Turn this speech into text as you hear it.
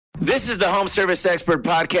This is the Home Service Expert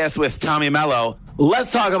Podcast with Tommy Mello.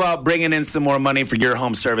 Let's talk about bringing in some more money for your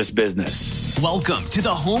home service business. Welcome to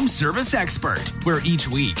the Home Service Expert, where each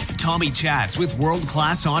week, Tommy chats with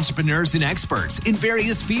world-class entrepreneurs and experts in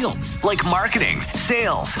various fields like marketing,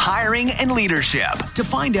 sales, hiring, and leadership to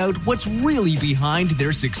find out what's really behind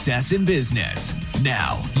their success in business.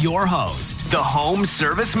 Now, your host, the Home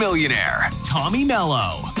Service Millionaire, Tommy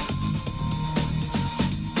Mello.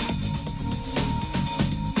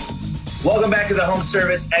 Welcome back to the Home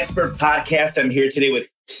Service Expert Podcast. I'm here today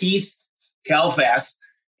with Keith Kalfas,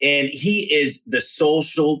 and he is the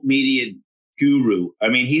social media guru. I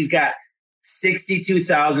mean, he's got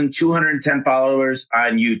 62,210 followers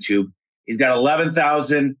on YouTube. He's got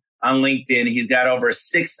 11,000 on LinkedIn. He's got over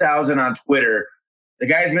 6,000 on Twitter. The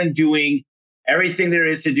guy's been doing everything there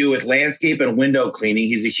is to do with landscape and window cleaning.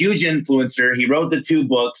 He's a huge influencer. He wrote the 2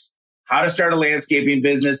 books, How to Start a Landscaping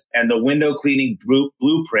Business and The Window Cleaning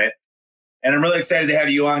Blueprint. And I'm really excited to have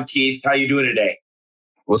you on, Keith. How you doing today?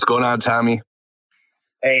 What's going on, Tommy?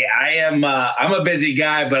 Hey, I'm a busy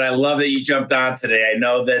guy, but I love that you jumped on today. I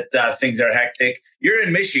know that things are hectic. You're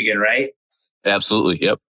in Michigan, right? Absolutely.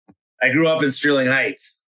 Yep. I grew up in Sterling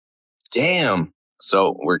Heights. Damn.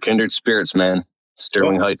 So we're kindred spirits, man.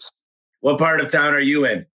 Sterling Heights. What part of town are you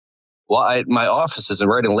in? Well, my office is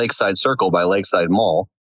right in Lakeside Circle by Lakeside Mall.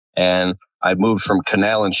 And I moved from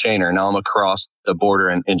Canal and Shaner. Now I'm across the border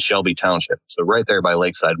in Shelby Township. So right there by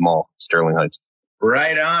Lakeside Mall, Sterling Heights.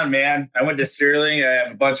 Right on, man. I went to Sterling. I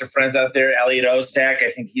have a bunch of friends out there. Elliot Ostack, I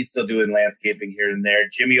think he's still doing landscaping here and there.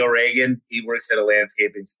 Jimmy O'Regan, he works at a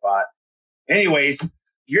landscaping spot. Anyways,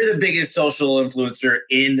 you're the biggest social influencer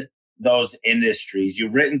in those industries.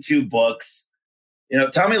 You've written 2 books.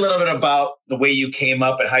 Tell me a little bit about the way you came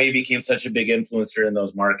up and how you became such a big influencer in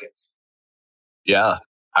those markets. Yeah.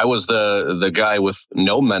 I was the guy with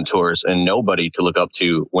no mentors and nobody to look up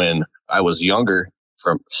to when I was younger,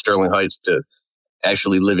 from Sterling Heights to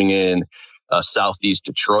actually living in southeast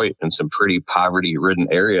Detroit in some pretty poverty-ridden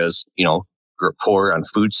areas, grew up poor on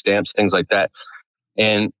food stamps, things like that.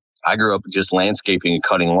 And I grew up just landscaping and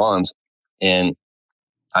cutting lawns. And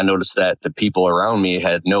I noticed that the people around me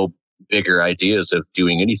had no bigger ideas of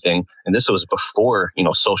doing anything. And this was before,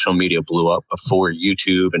 social media blew up, before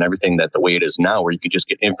YouTube and everything that the way it is now, where you could just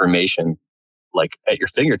get information like at your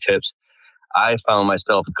fingertips. I found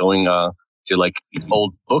myself going to like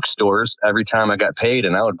old bookstores every time I got paid,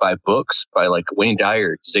 and I would buy books by like Wayne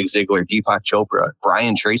Dyer, Zig Ziglar, Deepak Chopra,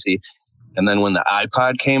 Brian Tracy. And then when the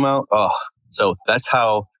iPod came out, so that's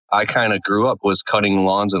how I kind of grew up, was cutting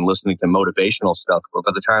lawns and listening to motivational stuff. But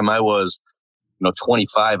by the time I was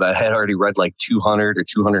 25, I had already read like 200 or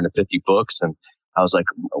 250 books. And I was like,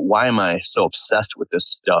 why am I so obsessed with this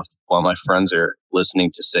stuff while my friends are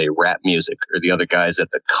listening to, say, rap music, or the other guys at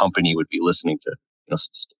the company would be listening to,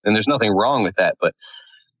 and there's nothing wrong with that.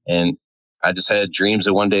 And I just had dreams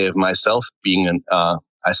of one day of myself being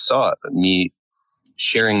I saw me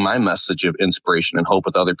sharing my message of inspiration and hope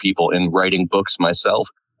with other people and writing books myself.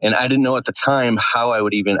 And I didn't know at the time how I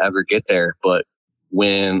would even ever get there. But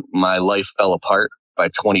when my life fell apart by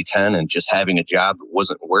 2010 and just having a job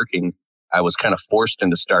wasn't working, I was kind of forced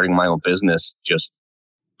into starting my own business, just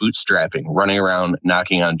bootstrapping, running around,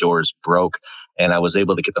 knocking on doors, broke. And I was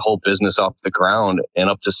able to get the whole business off the ground and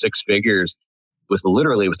up to 6 figures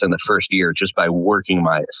literally within the first year, just by working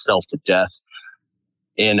myself to death.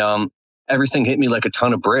 And everything hit me like a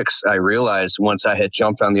ton of bricks. I realized once I had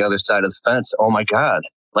jumped on the other side of the fence, oh my God,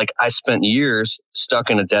 like I spent years stuck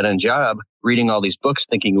in a dead-end job, reading all these books,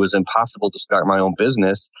 thinking it was impossible to start my own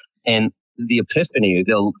business. And the epiphany,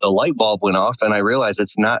 the light bulb went off, and I realized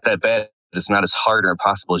it's not that bad. It's not as hard or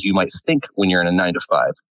impossible as you might think when you're in a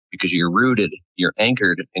 9-to-5, because you're rooted, you're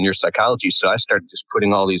anchored in your psychology. So I started just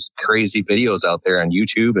putting all these crazy videos out there on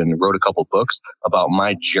YouTube and wrote a couple books about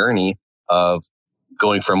my journey of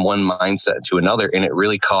going from one mindset to another. And it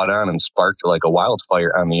really caught on and sparked like a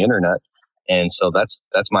wildfire on the internet. And so that's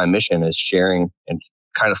my mission, is sharing and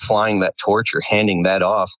kind of flying that torch, or handing that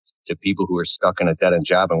off to people who are stuck in a dead-end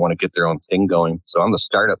job and want to get their own thing going. So I'm the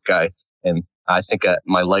startup guy. And I think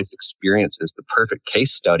my life experience is the perfect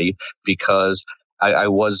case study, because I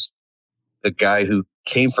was the guy who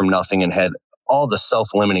came from nothing and had all the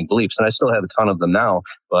self-limiting beliefs. And I still have a ton of them now,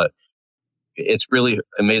 but it's really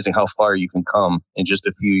amazing how far you can come in just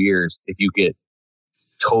a few years if you get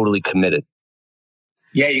totally committed.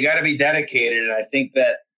 Yeah, you got to be dedicated. And I think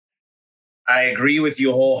that I agree with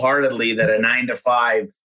you wholeheartedly that a 9-to-5,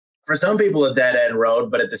 for some people, a dead end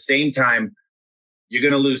road, but at the same time, you're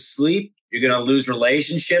going to lose sleep. You're going to lose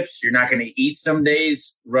relationships. You're not going to eat some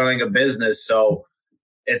days running a business. So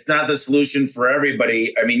it's not the solution for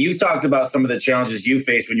everybody. I mean, you've talked about some of the challenges you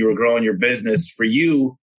faced when you were growing your business. For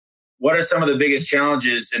you, what are some of the biggest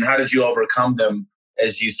challenges and how did you overcome them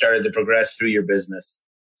as you started to progress through your business?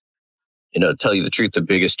 To tell you the truth, the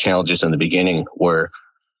biggest challenges in the beginning were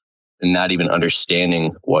not even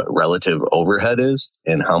understanding what relative overhead is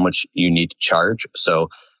and how much you need to charge. So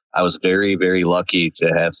I was very, very lucky to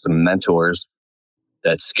have some mentors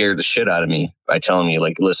that scared the shit out of me by telling me,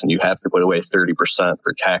 like, listen, you have to put away 30%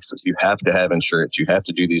 for taxes. You have to have insurance. You have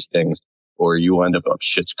to do these things or you will end up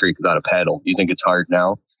Schitt's Creek without a paddle. You think it's hard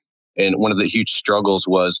now? And one of the huge struggles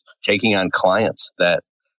was taking on clients that,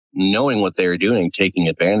 knowing what they were doing, taking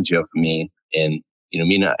advantage of me, and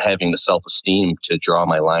me not having the self-esteem to draw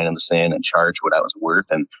my line in the sand and charge what I was worth.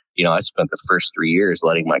 And I spent the first 3 years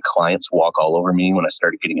letting my clients walk all over me. When I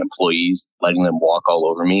started getting employees, letting them walk all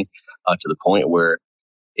over me, to the point where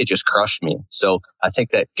it just crushed me. So I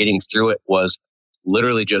think that getting through it was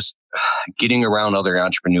literally just getting around other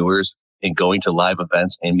entrepreneurs and going to live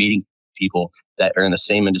events and meeting people that are in the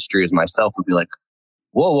same industry as myself would be like,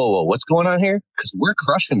 whoa, what's going on here? Because we're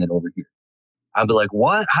crushing it over here. I'd be like,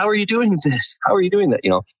 what? How are you doing this? How are you doing that?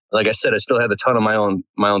 Like I said, I still have a ton of my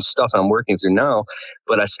own stuff I'm working through now,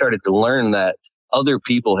 but I started to learn that other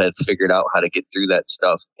people had figured out how to get through that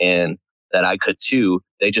stuff and that I could too.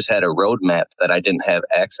 They just had a roadmap that I didn't have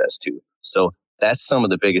access to. So that's some of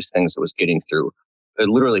the biggest things that was getting through.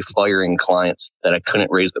 Literally firing clients that I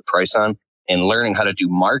couldn't raise the price on and learning how to do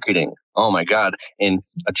marketing. Oh my God. And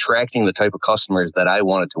attracting the type of customers that I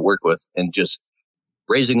wanted to work with and just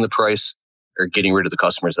raising the price or getting rid of the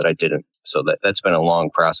customers that I didn't. So that's been a long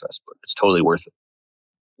process, but it's totally worth it.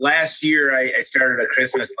 Last year, I started a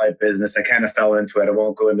Christmas light business. I kind of fell into it. I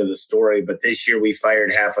won't go into the story, but this year we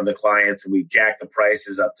fired half of the clients and we jacked the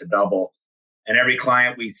prices up to double. And every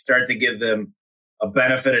client, we start to give them a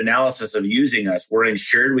benefit analysis of using us. We're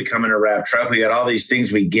insured. We come in a wrap truck. We got all these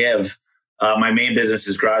things we give. My main business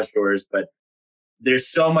is garage doors, but there's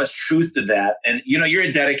so much truth to that. And, you're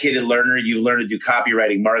a dedicated learner. You learn to do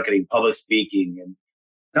copywriting, marketing, public speaking. And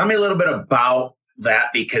tell me a little bit about that,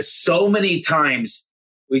 because so many times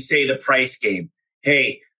we say the price game.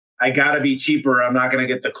 Hey, I got to be cheaper. I'm not going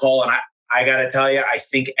to get the call. And I got to tell you, I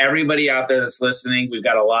think everybody out there that's listening, we've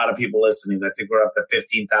got a lot of people listening. I think we're up to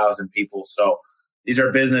 15,000 people. So these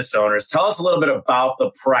are business owners. Tell us a little bit about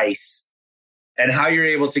the price and how you're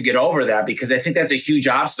able to get over that, because I think that's a huge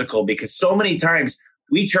obstacle, because so many times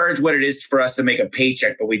we charge what it is for us to make a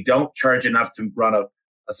paycheck, but we don't charge enough to run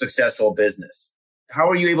a successful business. How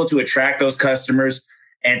are you able to attract those customers?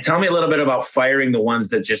 And tell me a little bit about firing the ones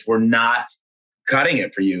that just were not cutting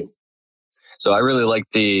it for you. So I really like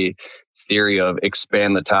the theory of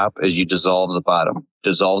expand the top as you dissolve the bottom.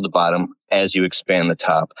 Dissolve the bottom as you expand the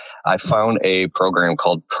top. I found a program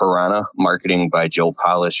called Piranha Marketing by Joe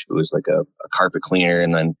Polish, who was like a carpet cleaner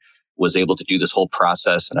and then was able to do this whole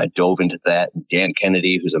process. And I dove into that. Dan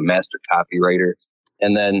Kennedy, who's a master copywriter.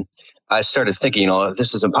 And then I started thinking,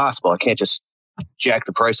 this is impossible. I can't just jack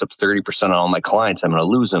the price up 30% on all my clients. I'm going to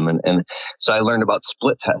lose them. And so I learned about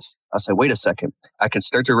split tests. I said, wait a second, I can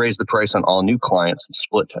start to raise the price on all new clients and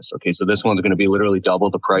split tests. Okay, so this one's going to be literally double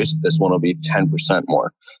the price. This one will be 10%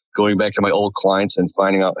 more. Going back to my old clients and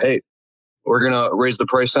finding out, hey, we're going to raise the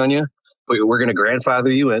price on you, but we're going to grandfather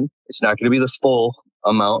you in. It's not going to be the full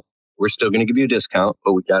amount. We're still going to give you a discount,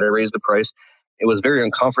 but we got to raise the price. It was very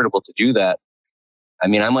uncomfortable to do that. I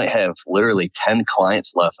mean, I might have literally 10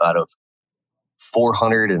 clients left out of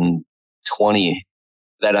 420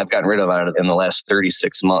 that I've gotten rid of in the last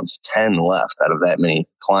 36 months, 10 left out of that many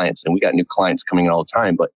clients. And we got new clients coming in all the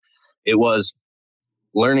time. But it was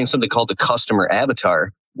learning something called the customer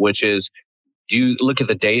avatar, which is, do you look at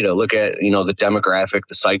the data, look at, the demographic,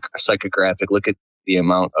 the psychographic, look at the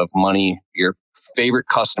amount of money your favorite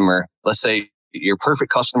customer, let's say your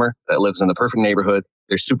perfect customer that lives in the perfect neighborhood.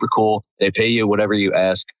 They're super cool. They pay you whatever you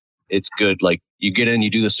ask. It's good. Like, you get in, you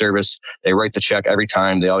do the service, they write the check every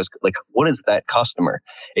time. They always what is that customer?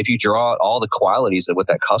 If you draw out all the qualities of what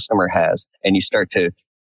that customer has and you start to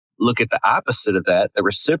look at the opposite of that, the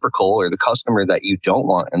reciprocal or the customer that you don't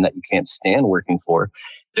want and that you can't stand working for,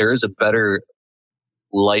 there is a better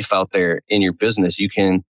life out there in your business. You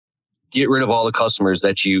can get rid of all the customers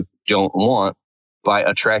that you don't want by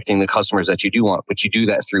attracting the customers that you do want, but you do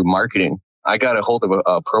that through marketing. I got a hold of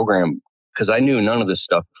a program because I knew none of this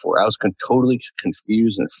stuff before. I was totally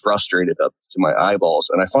confused and frustrated up to my eyeballs.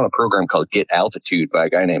 And I found a program called Get Altitude by a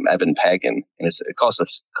guy named Evan Pagan. And it costs a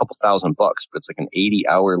couple $1,000, but it's like an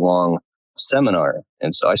 80-hour long seminar.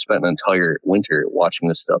 And so I spent an entire winter watching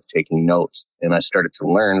this stuff, taking notes. And I started to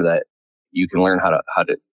learn that you can learn how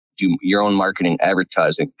to do your own marketing,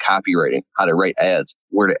 advertising, copywriting, how to write ads,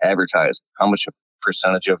 where to advertise, how much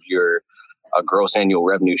percentage of your gross annual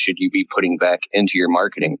revenue should you be putting back into your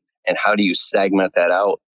marketing, and how do you segment that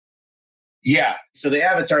out? Yeah. So the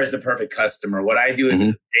avatar is the perfect customer. What I do is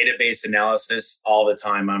database analysis all the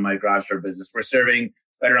time on my garage door business. We're serving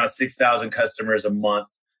right around 6,000 customers a month.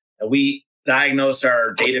 And we diagnose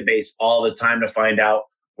our database all the time to find out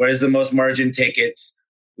what is the most margin tickets.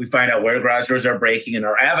 We find out where garage doors are breaking. And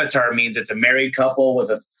our avatar means it's a married couple with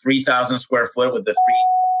a 3,000 square foot with a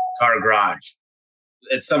 3-car garage.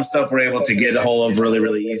 It's some stuff we're able to get a hold of really,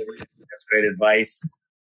 really easily. That's great advice.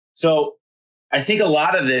 So I think a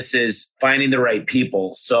lot of this is finding the right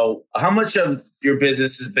people. So how much of your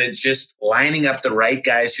business has been just lining up the right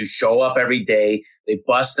guys who show up every day, they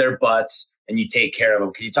bust their butts, and you take care of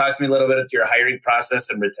them? Can you talk to me a little bit about your hiring process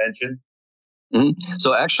and retention?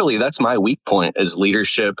 So actually, that's my weak point, is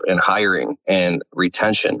leadership and hiring and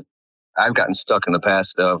retention. I've gotten stuck in the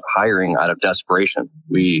past of hiring out of desperation.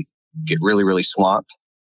 We get really, really swamped.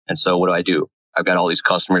 And so what do? I've got all these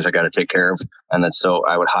customers I got to take care of. And then so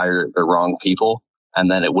I would hire the wrong people, and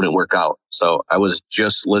then it wouldn't work out. So I was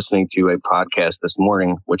just listening to a podcast this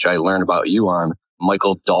morning, which I learned about you on,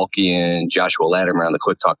 Michael Dalkey and Joshua Latimer on the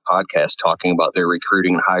Quick Talk podcast, talking about their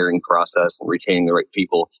recruiting and hiring process and retaining the right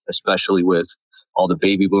people, especially with all the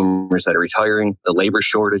baby boomers that are retiring, the labor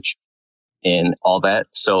shortage, and all that.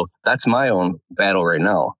 So that's my own battle right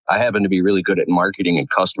now. I happen to be really good at marketing and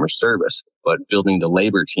customer service, but building the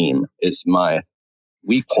labor team is my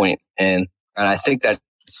weak point. And I think that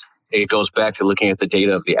it goes back to looking at the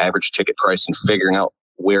data of the average ticket price and figuring out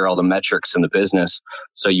where all the metrics in the business,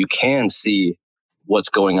 so you can see what's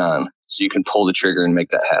going on, so you can pull the trigger and make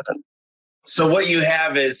that happen. So what you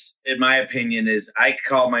have is, in my opinion, is I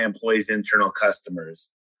call my employees internal customers.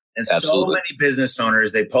 And Absolutely. So many business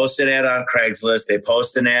owners, they post an ad on Craigslist, they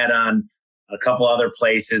post an ad on a couple other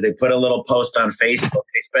places, they put a little post on Facebook,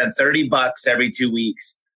 they spend $30 every 2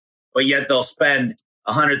 weeks, but yet they'll spend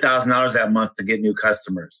 $100,000 that month to get new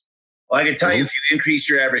customers. Well, I can tell you, if you increase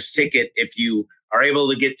your average ticket, if you are able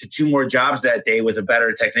to get to 2 more jobs that day with a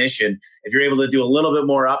better technician, if you're able to do a little bit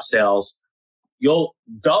more upsells, you'll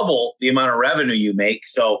double the amount of revenue you make.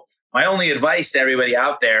 So my only advice to everybody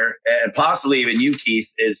out there, and possibly even you,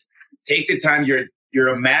 Keith, is take the time. You're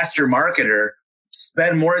a master marketer.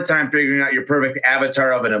 Spend more time figuring out your perfect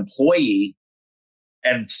avatar of an employee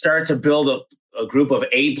and start to build a group of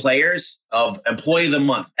A players of employee of the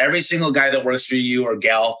month. Every single guy that works for you or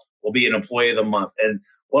gal will be an employee of the month. And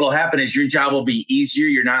what will happen is your job will be easier.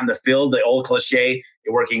 You're not in the field. The old cliche,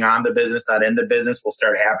 you're working on the business, not in the business, will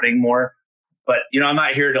start happening more. But, I'm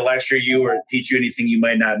not here to lecture you or teach you anything you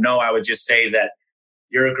might not know. I would just say that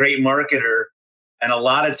you're a great marketer. And a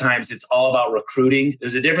lot of times it's all about recruiting.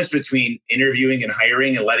 There's a difference between interviewing and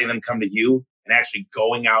hiring and letting them come to you and actually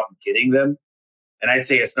going out and getting them. And I'd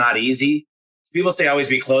say it's not easy. People say always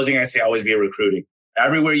be closing. I say always be recruiting.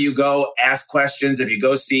 Everywhere you go, ask questions. If you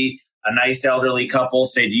go see a nice elderly couple,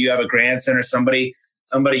 say, do you have a grandson or somebody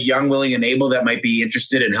young, willing, and able that might be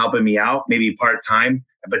interested in helping me out, maybe part-time,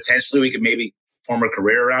 and potentially we could maybe form a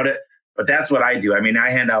career around it. But that's what I do. I mean, I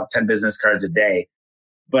hand out 10 business cards a day.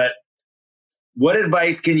 But what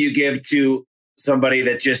advice can you give to somebody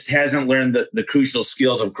that just hasn't learned the crucial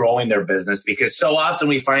skills of growing their business? Because so often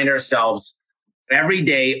we find ourselves every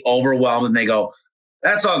day overwhelmed and they go,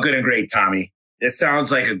 that's all good and great, Tommy. It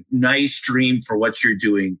sounds like a nice dream for what you're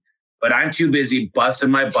doing, but I'm too busy busting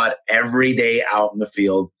my butt every day out in the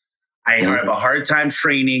field. I have a hard time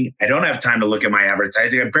training. I don't have time to look at my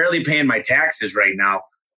advertising. I'm barely paying my taxes right now.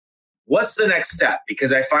 What's the next step?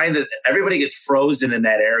 Because I find that everybody gets frozen in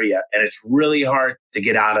that area and it's really hard to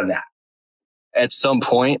get out of that. At some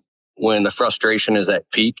point, when the frustration is at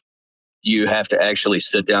peak, you have to actually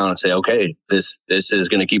sit down and say, okay, this is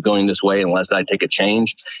going to keep going this way unless I take a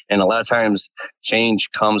change. And a lot of times change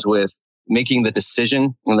comes with making the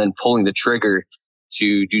decision and then pulling the trigger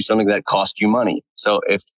to do something that costs you money. So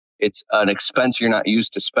if it's an expense you're not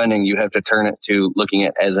used to spending, you have to turn it to looking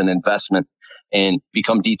at as an investment and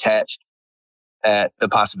become detached at the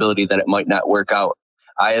possibility that it might not work out.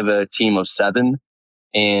 I have a team of 7,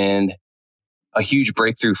 and a huge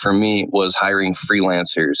breakthrough for me was hiring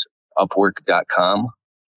freelancers, Upwork.com.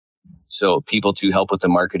 So people to help with the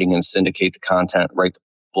marketing and syndicate the content, write the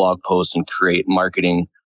blog posts and create marketing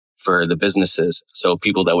for the businesses. So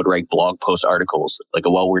people that would write blog post articles, like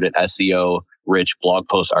a well-worded SEO rich blog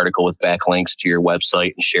post article with backlinks to your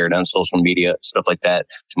website and share it on social media, stuff like that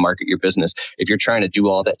to market your business. If you're trying to do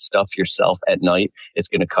all that stuff yourself at night, it's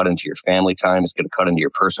going to cut into your family time. It's going to cut into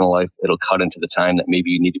your personal life. It'll cut into the time that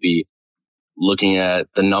maybe you need to be looking at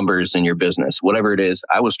the numbers in your business, whatever it is.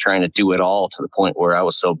 I was trying to do it all to the point where I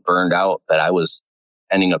was so burned out that I was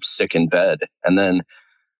ending up sick in bed. And then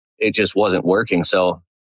it just wasn't working. So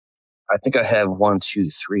I think I have 1, 2,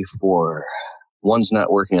 3, 4. One's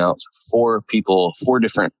not working out. 4 people, 4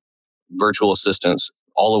 different virtual assistants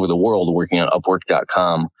all over the world working on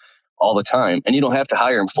Upwork.com all the time. And you don't have to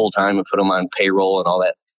hire them full time and put them on payroll and all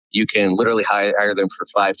that. You can literally hire them for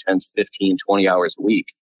 5, 10, 15, 20 hours a week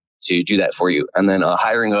to do that for you. And then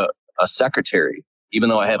hiring a secretary, even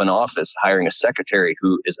though I have an office, hiring a secretary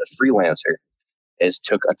who is a freelancer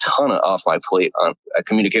took a ton off my plate. I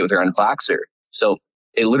communicate with her on Voxer. So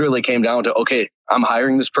it literally came down to, okay, I'm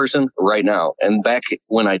hiring this person right now. And back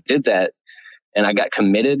when I did that and I got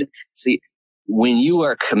committed, see, when you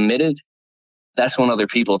are committed, that's when other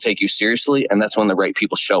people take you seriously. And that's when the right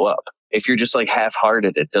people show up. If you're just like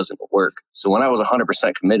half-hearted, it doesn't work. So when I was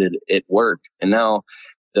 100% committed, it worked. And now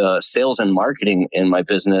the sales and marketing in my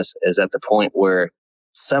business is at the point where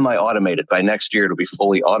semi-automated. By next year, it'll be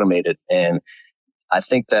fully automated. And I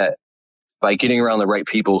think that by getting around the right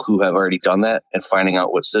people who have already done that and finding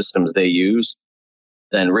out what systems they use,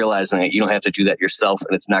 then realizing that you don't have to do that yourself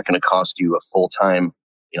and it's not going to cost you a full-time,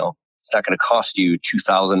 it's not going to cost you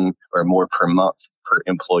 $2,000 or more per month per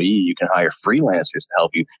employee. You can hire freelancers to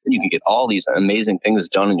help you. Then you can get all these amazing things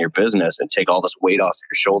done in your business and take all this weight off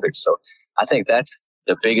your shoulders. So I think that's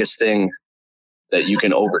the biggest thing that you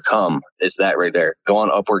can overcome is that right there. Go on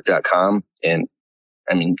Upwork.com and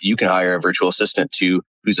you can hire a virtual assistant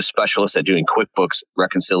who's a specialist at doing QuickBooks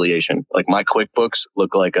reconciliation. Like my QuickBooks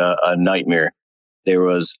look like a nightmare.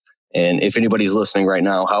 And if anybody's listening right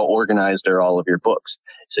now, how organized are all of your books?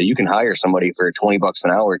 So you can hire somebody for $20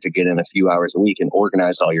 an hour to get in a few hours a week and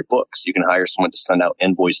organize all your books. You can hire someone to send out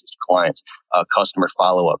invoices to clients, customer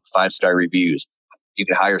follow-up, 5-star reviews. You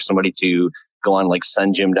can hire somebody to go on like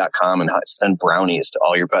sendgym.com and send brownies to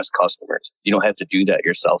all your best customers. You don't have to do that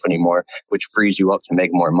yourself anymore, which frees you up to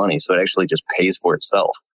make more money. So it actually just pays for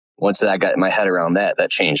itself. Once I got my head around that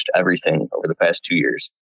changed everything over the past 2 years.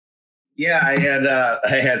 Yeah, I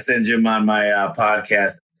had Send Jim on my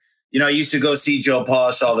podcast. I used to go see Joe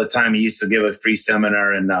Polish all the time. He used to give a free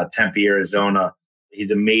seminar in Tempe, Arizona.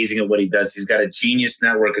 He's amazing at what he does. He's got a genius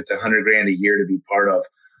network. It's $100,000 a year to be part of.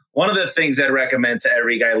 One of the things I'd recommend to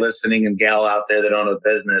every guy listening and gal out there that own a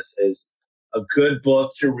business is a good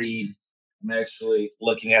book to read. I'm actually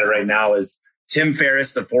looking at it right now is Tim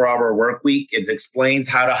Ferriss, The 4-Hour Work Week. It explains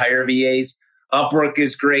how to hire VAs. Upwork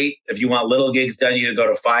is great. If you want little gigs done, you can go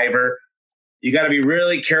to Fiverr. You got to be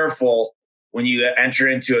really careful when you enter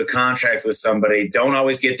into a contract with somebody. Don't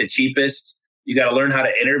always get the cheapest. You got to learn how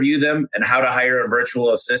to interview them and how to hire a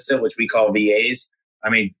virtual assistant, which we call VAs.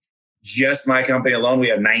 Just my company alone, we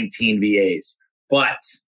have 19 VAs. But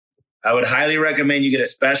I would highly recommend you get a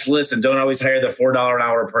specialist and don't always hire the $4 an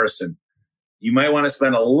hour person. You might want to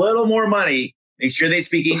spend a little more money. Make sure they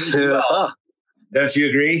speak English well. Don't you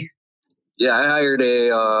agree? Yeah, I hired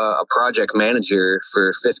a project manager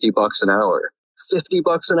for $50 an hour.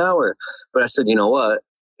 $50 an hour. But I said, you know what?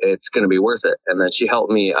 It's going to be worth it. And then she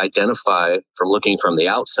helped me identify from looking from the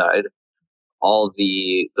outside all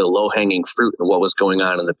the low-hanging fruit and what was going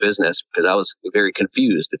on in the business because I was very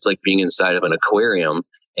confused. It's like being inside of an aquarium,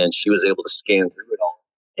 and she was able to scan through it all.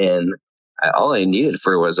 And all I needed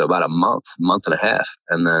for was about a month and a half,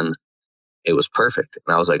 and then it was perfect.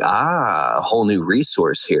 And I was like, a whole new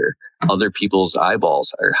resource here. Other people's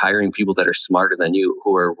eyeballs are hiring people that are smarter than you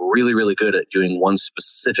who are really, really good at doing one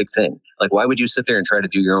specific thing. Like, why would you sit there and try to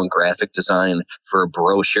do your own graphic design for a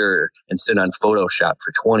brochure and sit on Photoshop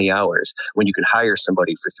for 20 hours when you could hire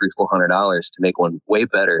somebody for $300-$400 to make one way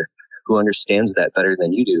better, who understands that better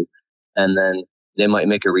than you do? And then they might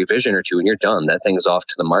make a revision or two and you're done. That thing's off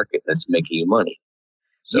to the market. That's making you money.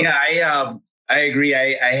 So, yeah, I agree.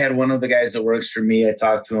 I had one of the guys that works for me. I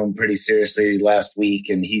talked to him pretty seriously last week,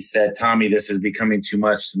 and he said, Tommy, this is becoming too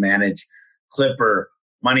much to manage. Clipper,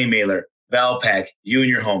 Money Mailer, Valpak, You and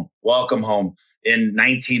Your Home, Welcome Home in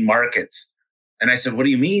 19 markets. And I said, what do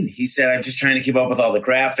you mean? He said, I'm just trying to keep up with all the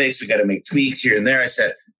graphics. We got to make tweaks here and there. I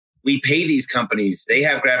said, we pay these companies. They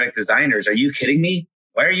have graphic designers. Are you kidding me?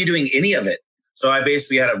 Why are you doing any of it? So I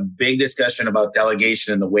basically had a big discussion about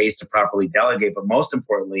delegation and the ways to properly delegate. But most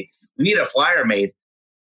importantly, we need a flyer made.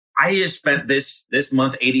 I just spent this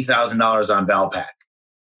month $80,000 on Valpak.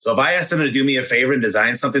 So if I ask them to do me a favor and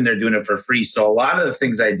design something, they're doing it for free. So a lot of the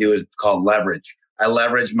things I do is called leverage. I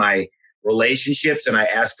leverage my relationships and I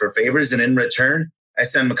ask for favors. And in return, I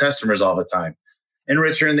send my customers all the time. In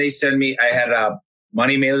return, they send me, I had a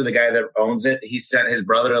Money Mailer, the guy that owns it. He sent his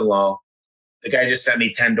brother-in-law. The guy just sent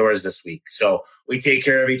me 10 doors this week. So we take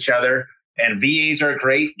care of each other. And VAs are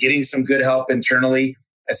great, getting some good help internally.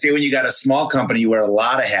 I say when you got a small company, you wear a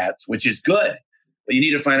lot of hats, which is good. But you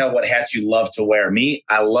need to find out what hats you love to wear. Me,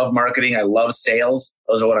 I love marketing. I love sales.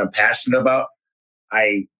 Those are what I'm passionate about.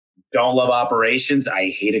 I don't love operations. I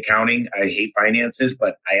hate accounting. I hate finances,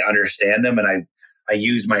 but I understand them. And I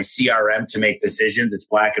use my CRM to make decisions. It's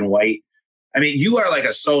black and white. I mean, you are like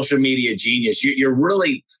a social media genius. You're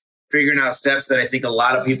really figuring out steps that I think a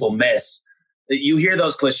lot of people miss. You hear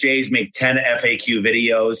those cliches, make 10 FAQ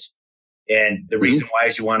videos. And the reason why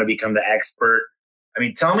is you want to become the expert. I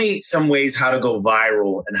mean, tell me some ways how to go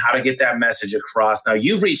viral and how to get that message across. Now,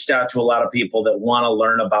 you've reached out to a lot of people that want to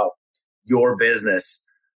learn about your business.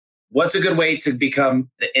 What's a good way to become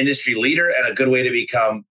the industry leader and a good way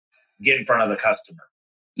to get in front of the customer?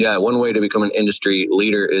 Yeah, one way to become an industry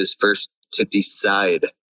leader is first to decide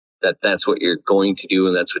that that's what you're going to do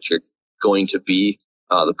and that's what you're going to be.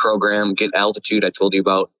 The program, Get Altitude, I told you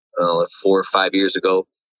about 4 or 5 years ago.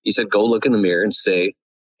 He said, go look in the mirror and say,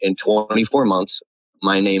 in 24 months,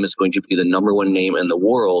 my name is going to be the number one name in the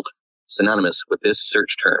world synonymous with this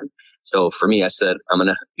search term. So for me, I said, I'm going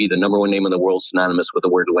to be the number one name in the world synonymous with the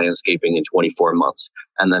word landscaping in 24 months.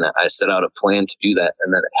 And then I set out a plan to do that.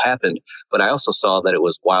 And then it happened. But I also saw that it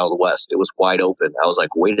was Wild West. It was wide open. I was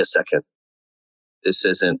like, wait a second. This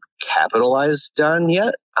isn't capitalized on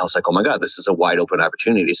yet. I was like, oh my God, this is a wide open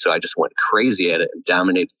opportunity. So I just went crazy at it and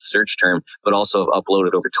dominated the search term, but also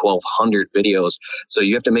uploaded over 1,200 videos. So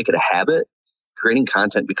you have to make it a habit. Creating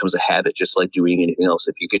content becomes a habit, just like doing anything else.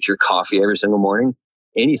 If you get your coffee every single morning,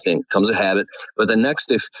 anything becomes a habit. But the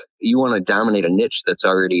next, if you want to dominate a niche that's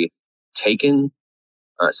already taken,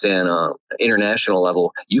 say on an international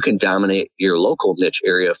level, you can dominate your local niche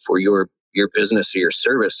area for your business or your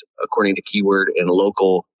service according to keyword and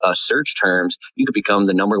local search terms. You could become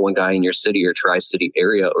the number one guy in your city or tri-city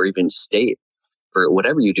area or even state for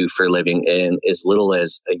whatever you do for a living in as little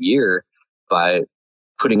as a year by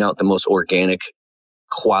putting out the most organic,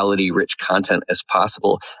 quality rich content as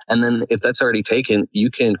possible. And then if that's already taken,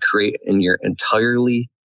 you can create in your entirely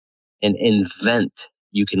and invent.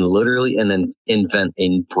 You can literally and then invent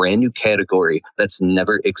a brand new category that's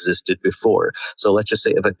never existed before. So let's just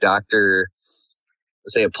say if a doctor,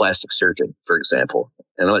 let's say a plastic surgeon, for example,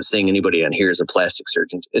 and I'm not saying anybody on here is a plastic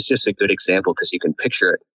surgeon. It's just a good example because you can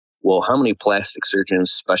picture it. Well, how many plastic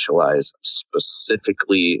surgeons specialize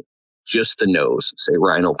specifically just the nose, say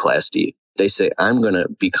rhinoplasty? They say, I'm going to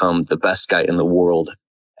become the best guy in the world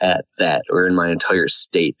at that or in my entire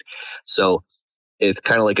state. So it's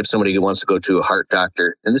kind of like if somebody wants to go to a heart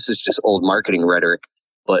doctor, and this is just old marketing rhetoric,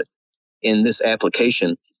 but in this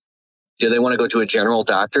application, do they want to go to a general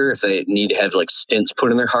doctor if they need to have like stents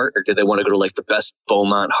put in their heart, or do they want to go to like the best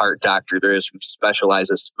Beaumont heart doctor there is who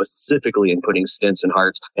specializes specifically in putting stents in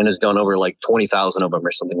hearts and has done over like 20,000 of them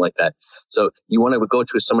or something like that? So you want to go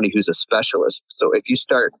to somebody who's a specialist. So if you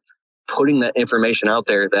start putting that information out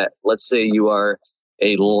there that, let's say you are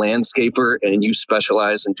a landscaper and you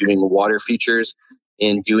specialize in doing water features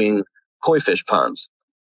and doing koi fish ponds,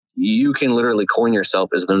 you can literally coin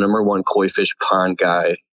yourself as the number one koi fish pond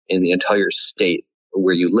guy in the entire state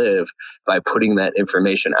where you live by putting that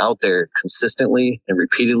information out there consistently and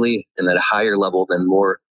repeatedly and at a higher level than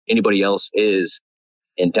more anybody else is,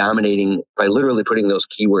 and dominating by literally putting those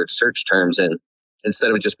keyword search terms in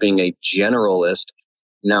instead of just being a generalist.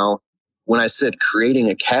 Now, when I said creating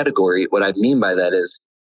a category, what I mean by that is,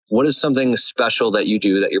 what is something special that you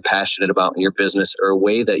do that you're passionate about in your business, or a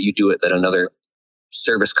way that you do it that another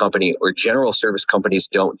service company or general service companies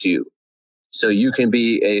don't do? So you can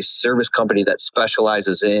be a service company that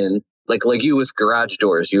specializes in, like you with garage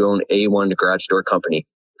doors, you own A1 garage door company,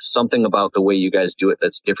 something about the way you guys do it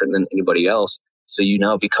that's different than anybody else. So you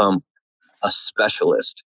now become a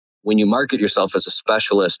specialist. When you market yourself as a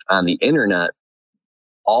specialist on the internet,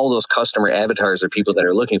 all those customer avatars or people that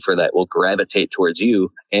are looking for that will gravitate towards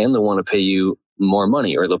you, and they'll want to pay you more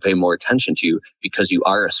money, or they'll pay more attention to you because you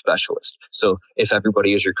are a specialist. So if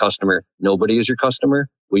everybody is your customer, nobody is your customer,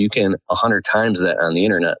 well, you can 100 times that on the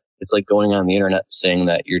internet. It's like going on the internet saying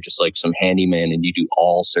that you're just like some handyman and you do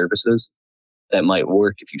all services. That might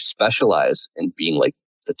work if you specialize in being like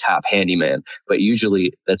the top handyman, but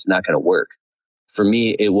usually that's not going to work. For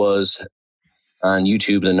me, it was on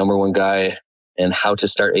YouTube, the number one guy and how to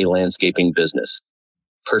start a landscaping business.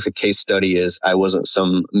 Perfect case study is I wasn't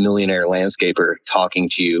some millionaire landscaper talking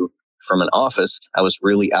to you from an office. I was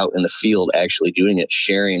really out in the field actually doing it,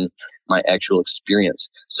 sharing my actual experience.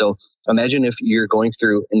 So imagine if you're going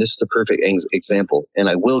through, and this is a perfect example, and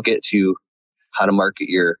I will get to how to market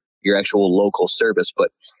your actual local service,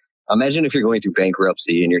 but imagine if you're going through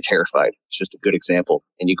bankruptcy and you're terrified. It's just a good example.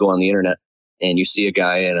 And you go on the internet and you see a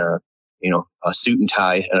guy in a a suit and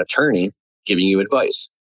tie, an attorney giving you advice.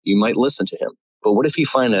 You might listen to him. But what if you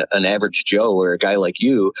find an average Joe or a guy like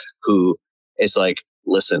you who is like,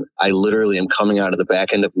 listen, I literally am coming out of the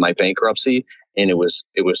back end of my bankruptcy, and it was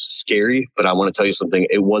scary, but I want to tell you something.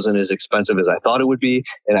 It wasn't as expensive as I thought it would be.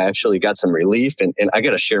 And I actually got some relief, and I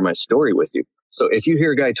got to share my story with you. So if you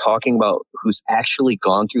hear a guy talking about who's actually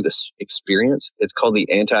gone through this experience, it's called the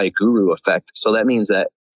anti-guru effect. So that means that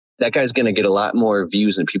guy's going to get a lot more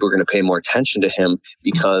views and people are going to pay more attention to him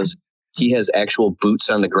because he has actual boots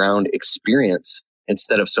on the ground experience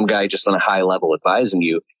instead of some guy just on a high level advising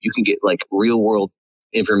you. You can get like real world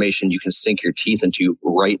information you can sink your teeth into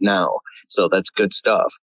right now. So that's good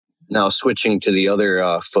stuff. Now, switching to the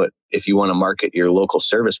other foot, if you want to market your local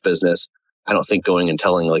service business, I don't think going and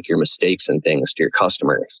telling like your mistakes and things to your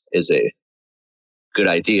customers is a good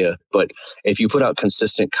idea. But if you put out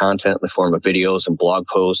consistent content in the form of videos and blog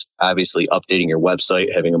posts, obviously updating your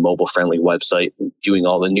website, having a mobile friendly website, doing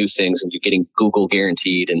all the new things, and you're getting Google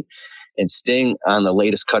guaranteed and staying on the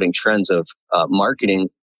latest cutting trends of marketing,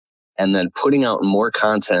 and then putting out more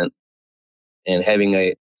content and having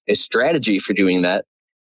a strategy for doing that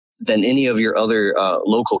than any of your other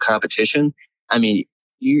local competition, I mean,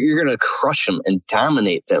 you're going to crush them and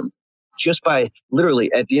dominate them just by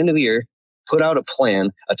literally at the end of the year, put out a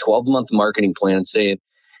plan, a 12-month marketing plan, say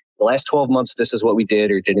the last 12 months, this is what we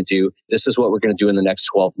did or didn't do. This is what we're going to do in the next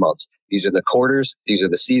 12 months. These are the quarters. These are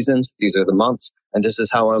the seasons. These are the months. And this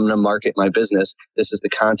is how I'm going to market my business. This is the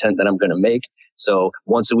content that I'm going to make. So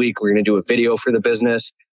once a week, we're going to do a video for the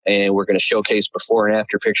business. And we're going to showcase before and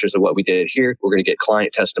after pictures of what we did here. We're going to get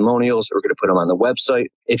client testimonials. We're going to put them on the website.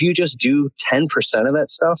 If you just do 10% of that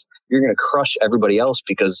stuff, you're going to crush everybody else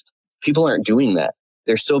because people aren't doing that.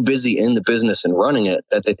 They're so busy in the business and running it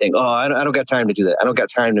that they think, oh, I don't got time to do that. I don't got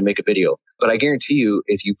time to make a video. But I guarantee you,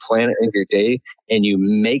 if you plan it in your day and you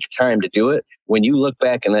make time to do it, when you look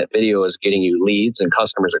back and that video is getting you leads and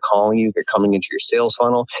customers are calling you, they're coming into your sales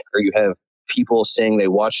funnel, or you have people saying they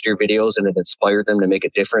watched your videos and it inspired them to make a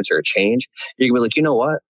difference or a change, you're going to be like, you know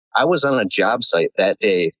what? I was on a job site that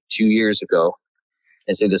day 2 years ago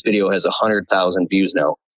and say this video has 100,000 views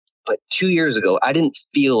now. But 2 years ago, I didn't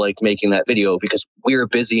feel like making that video because we were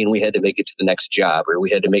busy and we had to make it to the next job or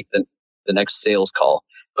we had to make the next sales call.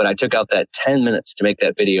 But I took out that 10 minutes to make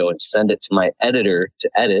that video and send it to my editor to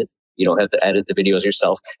edit. You don't have to edit the videos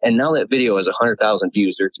yourself. And now that video has 100,000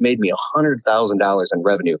 views, or it's made me $100,000 in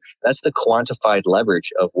revenue. That's the quantified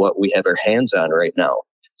leverage of what we have our hands on right now.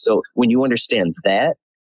 So when you understand that,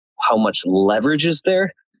 how much leverage is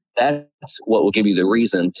there, that's what will give you the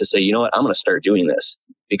reason to say, you know what, I'm going to start doing this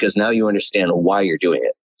because now you understand why you're doing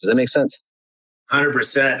it. Does that make sense?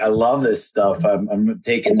 100%. I love this stuff. I'm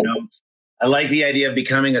taking notes. I like the idea of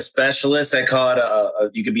becoming a specialist. I call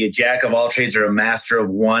it you could be a jack of all trades or a master of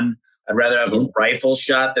one. I'd rather have a rifle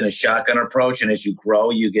shot than a shotgun approach. And as you grow,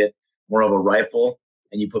 you get more of a rifle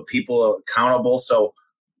and you put people accountable. So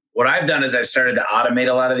what I've done is I've started to automate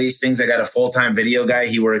a lot of these things. I got a full-time video guy.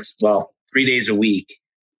 He works, 3 days a week.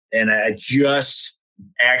 And I just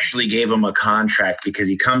actually gave him a contract because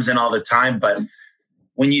he comes in all the time. But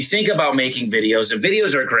when you think about making videos, the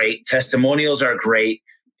videos are great. Testimonials are great.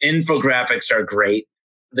 Infographics are great.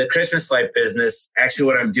 The Christmas light business, actually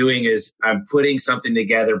what I'm doing is I'm putting something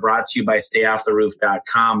together brought to you by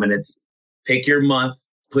stayofftheroof.com. And it's pick your month,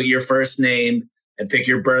 put your first name, and pick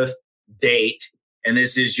your birth date. And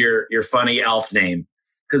this is your funny elf name.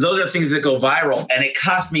 Because those are things that go viral. And it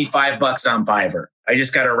cost me $5 on Fiverr. I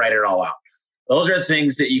just got to write it all out. Those are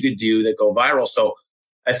things that you could do that go viral. So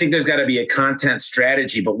I think there's got to be a content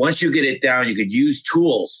strategy. But once you get it down, you could use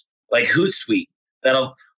tools like Hootsuite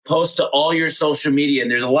that'll post to all your social media. And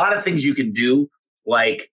there's a lot of things you can do,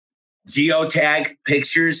 like geotag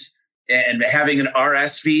pictures and having an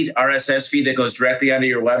RSS feed that goes directly onto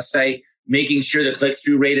your website, making sure the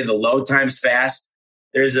click-through rate and the load time's fast.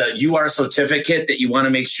 There's a UR certificate that you want to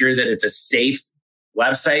make sure that it's a safe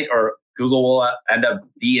website or Google will end up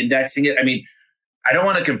de-indexing it. I mean, I don't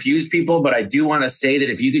want to confuse people, but I do want to say that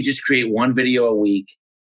if you could just create one video a week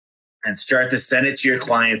and start to send it to your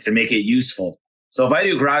clients and make it useful. So if I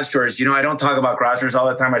do garage doors, I don't talk about garage doors all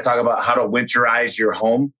the time. I talk about how to winterize your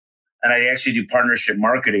home. And I actually do partnership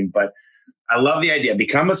marketing. But I love the idea.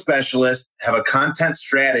 Become a specialist, have a content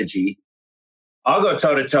strategy. I'll go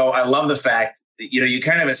toe-to-toe. I love the fact that, you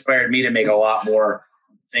kind of inspired me to make a lot more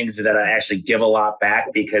things that I actually give a lot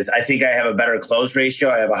back because I think I have a better close ratio.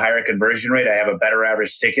 I have a higher conversion rate. I have a better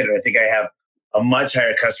average ticket. And I think I have a much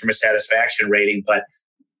higher customer satisfaction rating. But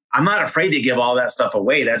I'm not afraid to give all that stuff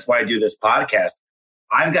away. That's why I do this podcast.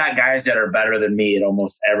 I've got guys that are better than me at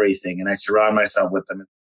almost everything, and I surround myself with them.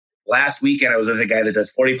 last weekend I was with a guy that does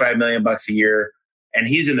 45 million bucks a year, and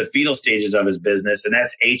he's in the fetal stages of his business, and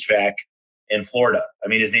that's HVAC in Florida. I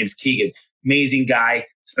mean, his name's Keegan. Amazing guy.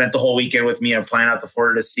 Spent the whole weekend with me. I'm flying out to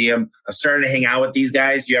Florida to see him. I'm starting to hang out with these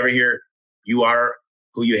guys. You ever hear you are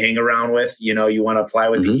who you hang around with? You know, you want to fly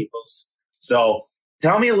with the Eagles. So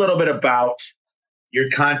tell me a little bit about your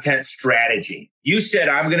content strategy. You said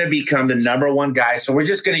I'm going to become the number one guy. So we're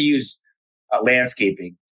just going to use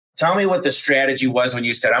landscaping. Tell me what the strategy was when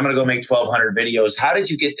you said, I'm going to go make 1,200 videos. How did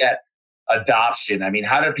you get that adoption? I mean,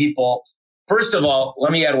 how did people, first of all,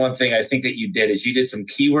 let me add one thing I think that you did is you did some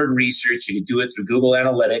keyword research. You could do it through Google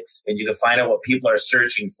Analytics, and you could find out what people are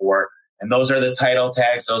searching for. And those are the title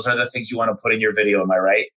tags. Those are the things you want to put in your video. Am I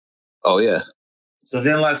right? Oh, yeah. So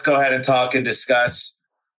then let's go ahead and talk and discuss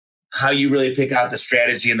how you really pick out the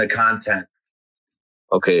strategy and the content.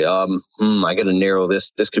 Okay, I got to narrow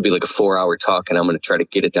this. This could be like a 4-hour talk, and I'm going to try to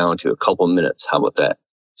get it down to a couple minutes. How about that?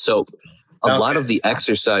 So a lot of the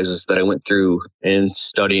exercises that I went through in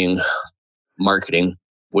studying marketing,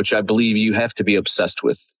 which I believe you have to be obsessed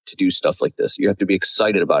with to do stuff like this. You have to be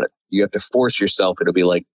excited about it. You have to force yourself. It'll be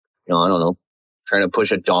like, I don't know, trying to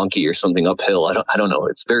push a donkey or something uphill. I don't know.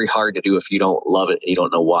 It's very hard to do if you don't love it and you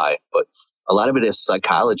don't know why. But a lot of it is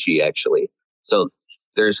psychology, actually. So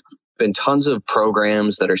there's been tons of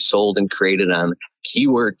programs that are sold and created on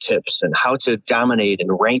keyword tips and how to dominate and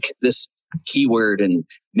rank this keyword and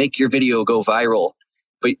make your video go viral.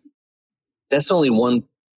 But that's only one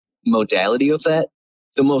modality of that.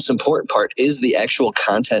 The most important part is the actual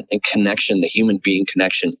content and connection, the human being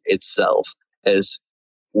connection itself. As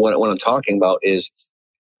what I'm talking about is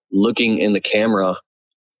looking in the camera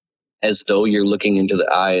as though you're looking into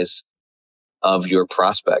the eyes of your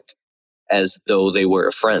prospect, as though they were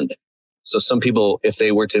a friend. So some people, if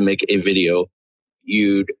they were to make a video,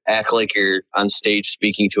 you'd act like you're on stage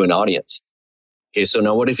speaking to an audience. Okay, so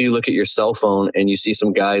now what if you look at your cell phone and you see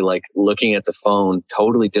some guy like looking at the phone,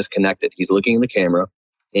 totally disconnected? He's looking in the camera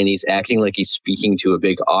and he's acting like he's speaking to a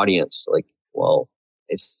big audience. Like, well,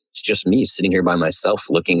 it's just me sitting here by myself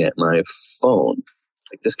looking at my phone.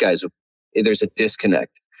 Like there's a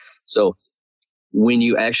disconnect. So when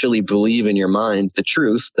you actually believe in your mind the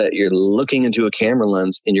truth that you're looking into a camera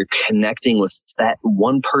lens and you're connecting with that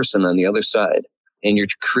one person on the other side and you're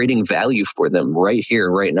creating value for them right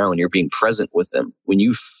here, right now, and you're being present with them, when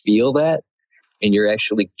you feel that and you're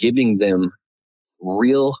actually giving them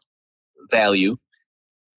real value,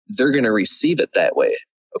 they're going to receive it that way.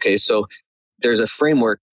 Okay, so there's a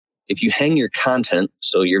framework. If you hang your content,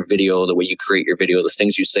 so your video, the way you create your video, the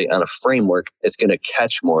things you say on a framework, it's going to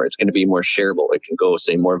catch more. It's going to be more shareable. It can go,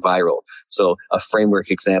 say, more viral. So a framework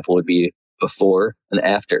example would be before and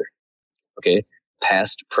after. Okay.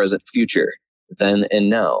 Past, present, future, then and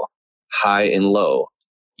now, high and low.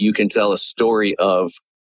 You can tell a story of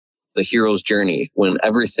the hero's journey when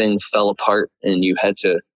everything fell apart and you had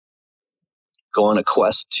to go on a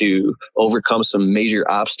quest to overcome some major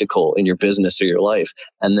obstacle in your business or your life.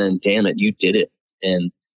 And then, damn it, you did it. And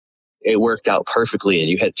it worked out perfectly. And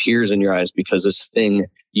you had tears in your eyes because this thing,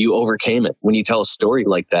 you overcame it. When you tell a story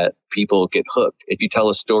like that, people get hooked. If you tell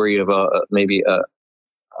a story of maybe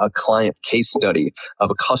a client case study of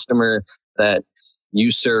a customer that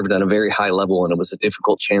you served on a very high level and it was a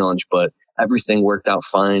difficult challenge, but everything worked out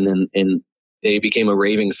fine and they became a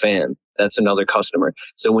raving fan. That's another customer.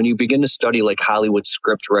 So when you begin to study like Hollywood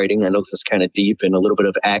script writing, I know this is kind of deep and a little bit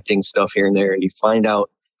of acting stuff here and there, and you find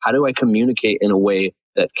out, how do I communicate in a way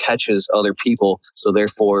that catches other people? So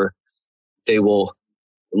therefore they will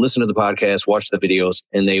listen to the podcast, watch the videos,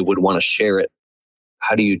 and they would want to share it.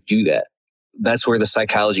 How do you do that? That's where the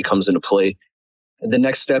psychology comes into play. And the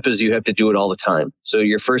next step is you have to do it all the time. So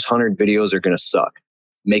your first 100 videos are going to suck.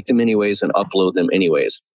 Make them anyways and upload them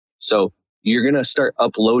anyways. So you're going to start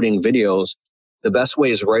uploading videos. The best way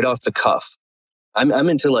is right off the cuff. I'm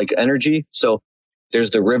into like energy. So there's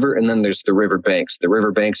the river and then there's the river banks. The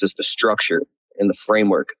river banks is the structure and the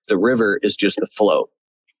framework. The river is just the flow.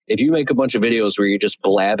 If you make a bunch of videos where you're just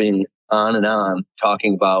blabbing on and on,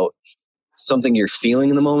 talking about something you're feeling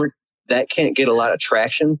in the moment, that can't get a lot of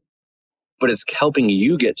traction, but it's helping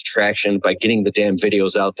you get traction by getting the damn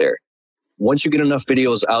videos out there. Once you get enough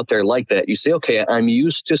videos out there like that, you say, okay, I'm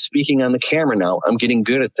used to speaking on the camera now. I'm getting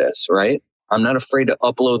good at this, right? I'm not afraid to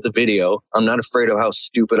upload the video. I'm not afraid of how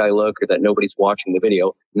stupid I look or that nobody's watching the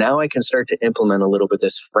video. Now I can start to implement a little bit of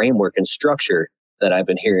this framework and structure that I've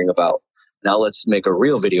been hearing about. Now let's make a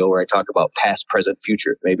real video where I talk about past, present,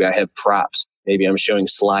 future. Maybe I have props. Maybe I'm showing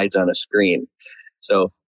slides on a screen.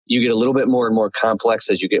 So you get a little bit more and more complex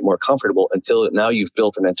as you get more comfortable until now you've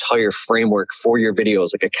built an entire framework for your videos,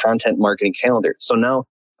 like a content marketing calendar. So now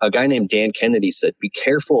a guy named Dan Kennedy said, be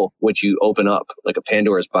careful what you open up, like a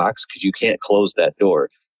Pandora's box, because you can't close that door.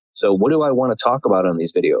 So what do I want to talk about on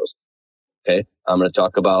these videos? Okay, I'm going to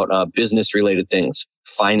talk about business-related things,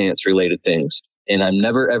 finance-related things, and I'm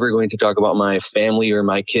never, ever going to talk about my family or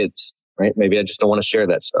my kids, right? Maybe I just don't want to share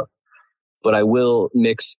that stuff. But I will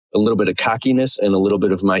mix a little bit of cockiness and a little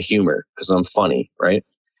bit of my humor because I'm funny, right?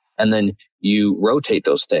 And then you rotate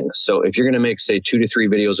those things. So if you're going to make, say, 2 to 3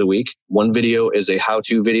 videos a week, one video is a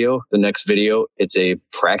how-to video. The next video, it's a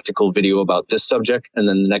practical video about this subject. And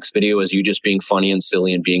then the next video is you just being funny and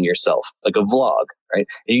silly and being yourself, like a vlog, right?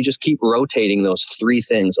 And you just keep rotating those 3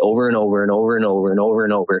 things over and over and over and over and over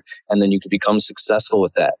and over. And then you can become successful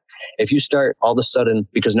with that. If you start all of a sudden,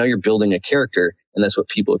 because now you're building a character and that's what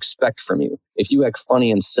people expect from you. If you act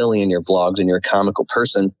funny and silly in your vlogs and you're a comical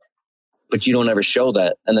person, but you don't ever show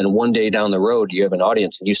that, and then one day down the road, you have an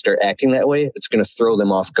audience and you start acting that way, it's going to throw them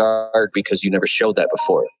off guard because you never showed that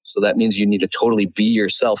before. So that means you need to totally be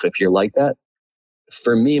yourself if you're like that.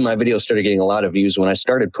 For me, my videos started getting a lot of views when I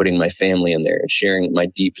started putting my family in there and sharing my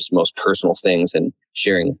deepest, most personal things and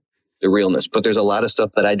sharing the realness. But there's a lot of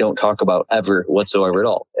stuff that I don't talk about ever whatsoever at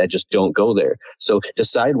all. I just don't go there. So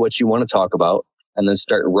decide what you want to talk about and then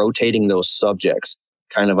start rotating those subjects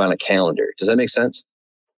kind of on a calendar. Does that make sense?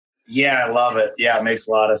 Yeah, I love it. Yeah, it makes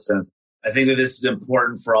a lot of sense. I think that this is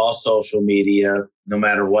important for all social media, no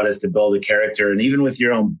matter what, is to build a character. And even with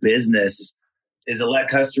your own business, is to let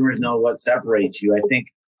customers know what separates you. I think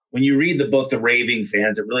when you read the book, The Raving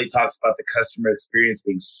Fans, it really talks about the customer experience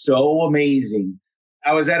being so amazing.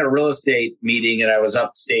 I was at a real estate meeting and I was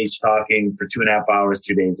upstage talking for 2.5 hours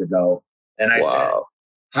 2 days ago. And I said,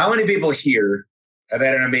 how many people here have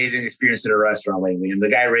had an amazing experience at a restaurant lately? And the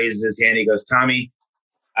guy raises his hand. He goes, Tommy,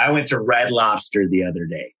 I went to Red Lobster the other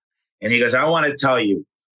day. And he goes, I want to tell you,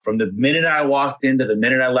 from the minute I walked in to the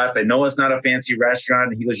minute I left, I know it's not a fancy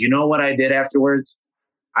restaurant. He goes, you know what I did afterwards?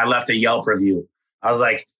 I left a Yelp review. I was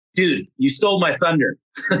like, dude, you stole my thunder.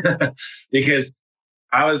 Because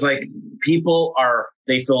I was like,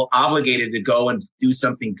 they feel obligated to go and do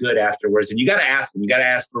something good afterwards. And you got to ask them. You got to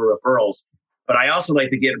ask for referrals. But I also like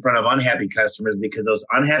to get in front of unhappy customers because those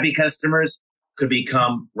unhappy customers could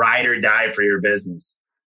become ride or die for your business.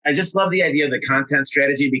 I just love the idea of the content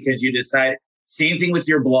strategy because you decide, same thing with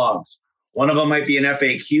your blogs. One of them might be an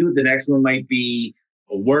FAQ. The next one might be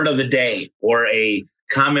a word of the day or a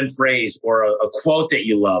common phrase or a quote that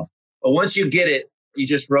you love. But once you get it, you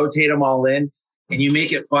just rotate them all in and you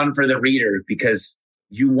make it fun for the reader because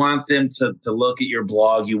you want them to look at your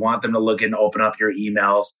blog. You want them to look and open up your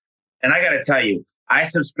emails. And I got to tell you, I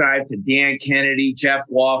subscribe to Dan Kennedy, Jeff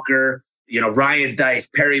Walker, Ryan Dice,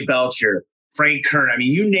 Perry Belcher, Frank Kern. I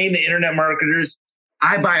mean, you name the internet marketers,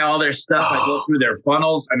 I buy all their stuff. I go through their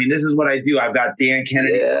funnels. I mean, this is what I do. I've got Dan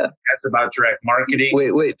Kennedy podcast about direct marketing.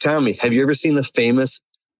 Wait, Tommy, have you ever seen the famous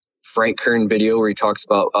Frank Kern video where he talks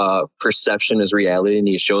about perception is reality and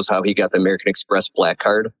he shows how he got the American Express Black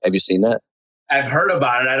Card? Have you seen that? I've heard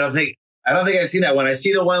about it. I don't think I've seen that one. I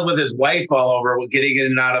see the one with his wife all over getting in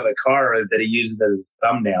and out of the car that he uses as his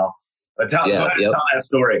thumbnail. But tell that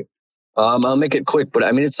story. I'll make it quick, but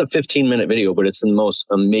I mean, it's a 15-minute video, but it's the most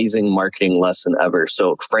amazing marketing lesson ever.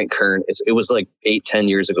 So Frank Kern, it was like 8-10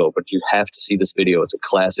 years ago, but you have to see this video. It's a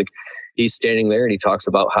classic. He's standing there and he talks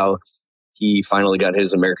about how he finally got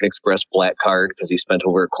his American Express Black Card because he spent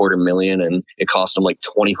over $250,000 and it cost him like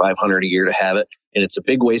 $2,500 a year to have it. And it's a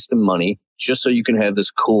big waste of money just so you can have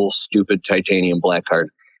this cool, stupid titanium Black Card.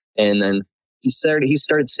 And then he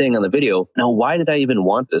started saying on the video, now, why did I even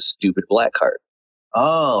want this stupid Black Card?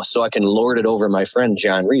 Oh, so I can lord it over my friend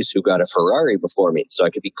John Reese, who got a Ferrari before me, so I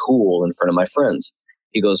could be cool in front of my friends.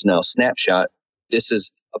 He goes, now, snapshot, this is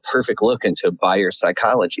a perfect look into buyer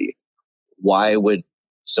psychology. Why would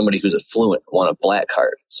somebody who's affluent want a Black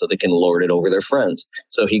Card so they can lord it over their friends?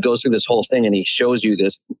 So he goes through this whole thing and he shows you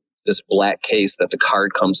this black case that the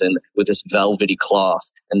card comes in with this velvety cloth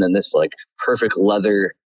and then this like perfect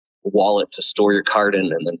leather wallet to store your card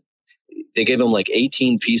in, and then they gave him like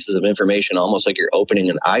 18 pieces of information, almost like you're opening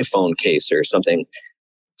an iPhone case or something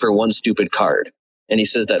for one stupid card. And he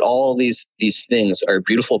says that all these things are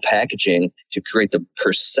beautiful packaging to create the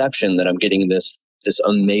perception that I'm getting this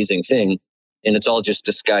amazing thing. And it's all just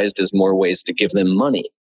disguised as more ways to give them money.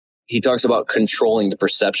 He talks about controlling the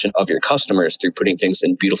perception of your customers through putting things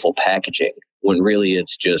in beautiful packaging when really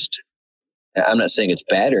it's just, I'm not saying it's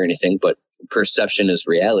bad or anything, but perception is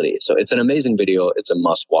reality. So it's an amazing video. It's a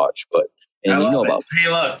must watch, Hey,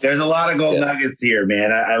 look, there's a lot of gold nuggets here,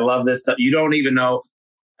 man. I love this stuff. You don't even know.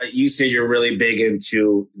 You say you're really big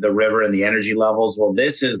into the river and the energy levels. Well,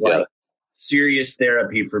 this is like serious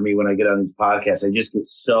therapy for me when I get on these podcasts. I just get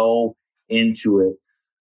so into it.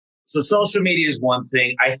 So social media is one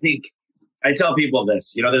thing. I think I tell people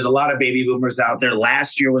this, there's a lot of baby boomers out there.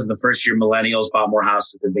 Last year was the first year millennials bought more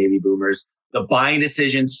houses than baby boomers. The buying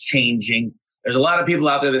decision's changing. There's a lot of people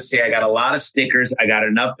out there that say, I got a lot of stickers. I got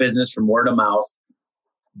enough business from word of mouth.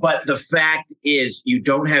 But the fact is you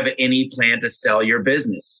don't have any plan to sell your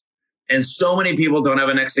business. And so many people don't have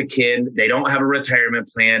an extra kid. They don't have a retirement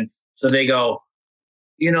plan. So they go,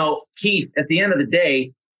 Keith, at the end of the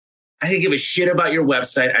day, I can give a shit about your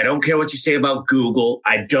website. I don't care what you say about Google.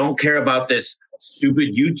 I don't care about this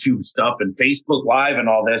stupid YouTube stuff and Facebook Live and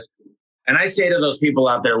all this. And I say to those people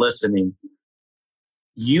out there listening,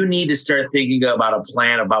 you need to start thinking about a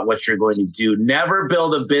plan about what you're going to do. Never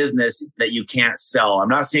build a business that you can't sell. I'm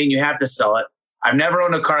not saying you have to sell it. I've never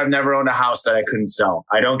owned a car. I've never owned a house that I couldn't sell.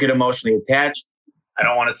 I don't get emotionally attached. I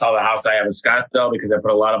don't want to sell the house I have in Scottsdale because I put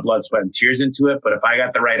a lot of blood, sweat, and tears into it. But if I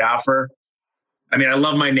got the right offer, I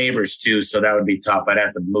love my neighbors too, so that would be tough. I'd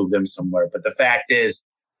have to move them somewhere. But the fact is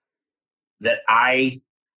that I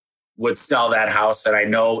would sell that house, and I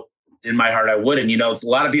know in my heart I wouldn't. A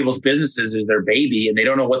lot of people's businesses is their baby, and they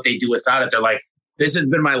don't know what they do without it. They're like, this has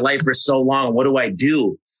been my life for so long. What do I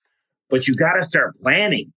do? But you got to start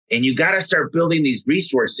planning, and you got to start building these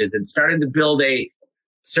resources and starting to build a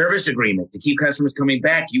service agreement to keep customers coming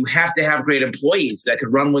back. You have to have great employees that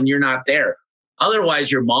could run when you're not there.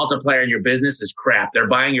 Otherwise, your multiplier in your business is crap. They're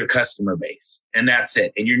buying your customer base, and that's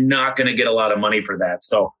it. And you're not going to get a lot of money for that.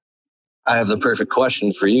 So I have the perfect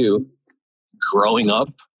question for you. Growing up,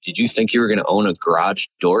 did you think you were going to own a garage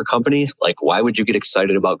door company? Like, why would you get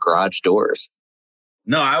excited about garage doors?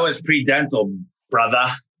 No, I was pre-dental, brother.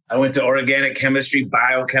 I went to organic chemistry,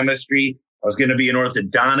 biochemistry. I was going to be an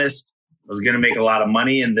orthodontist. I was going to make a lot of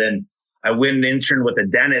money. And then I went and interned with a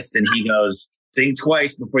dentist, and he goes, think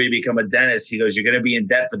twice before you become a dentist. He goes, you're going to be in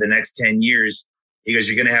debt for the next 10 years. He goes,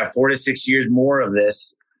 you're going to have 4 to 6 years more of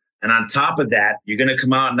this. And on top of that, you're going to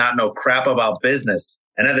come out and not know crap about business.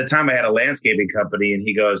 And at the time I had a landscaping company, and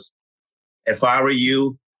he goes, if I were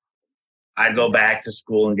you, I'd go back to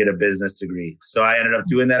school and get a business degree. So I ended up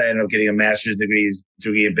doing that. I ended up getting a master's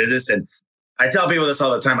degree in business. And I tell people this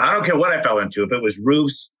all the time. I don't care what I fell into. If it was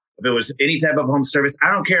roofs, if it was any type of home service, I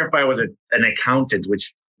don't care if I was an accountant,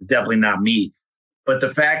 which is definitely not me. But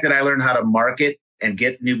the fact that I learned how to market and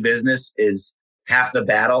get new business is half the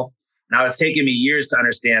battle. Now, it's taken me years to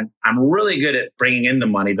understand I'm really good at bringing in the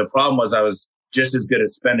money. The problem was I was just as good at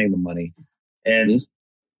spending the money. And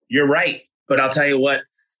you're right. But I'll tell you what,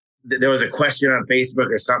 there was a question on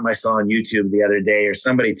Facebook or something I saw on YouTube the other day, or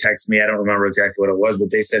somebody texted me. I don't remember exactly what it was,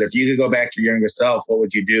 but they said, if you could go back to your younger self, what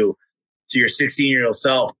would you do to your 16-year-old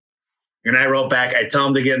self? And I wrote back, I tell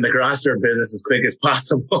them to get in the garage door business as quick as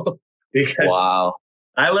possible. Because wow.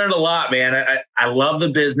 I learned a lot, man. I love the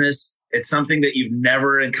business. It's something that you've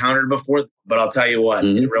never encountered before. But I'll tell you what,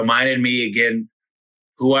 it reminded me again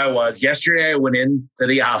who I was. Yesterday, I went into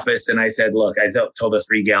the office and I said, look, I told the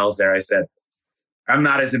 3 gals there, I said, I'm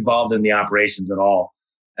not as involved in the operations at all.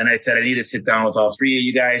 And I said, I need to sit down with all 3 of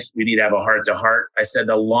you guys. We need to have a heart to heart. I said,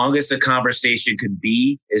 the longest a conversation could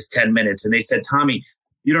be is 10 minutes. And they said, Tommy,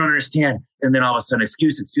 you don't understand. And then all of a sudden,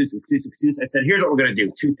 excuse. I said, here's what we're going to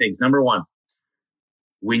do. 2 things. Number 1,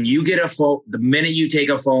 when you get a phone, the minute you take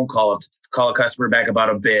a phone call a customer back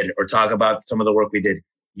about a bid or talk about some of the work we did,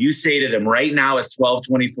 you say to them, right now it's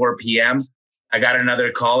 12:24 p.m. I got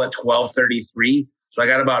another call at 12:33. So I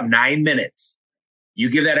got about 9 minutes. You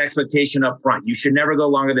give that expectation up front. You should never go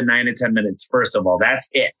longer than 9 to 10 minutes. First of all, that's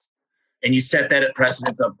it. And you set that at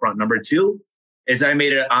precedence up front. Number 2 is I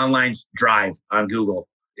made an online drive on Google.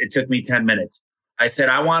 It took me 10 minutes. I said,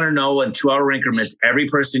 I want to know in 2-hour increments, every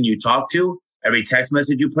person you talk to, every text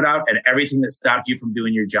message you put out, and everything that stopped you from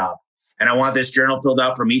doing your job. And I want this journal filled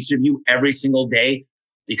out from each of you every single day,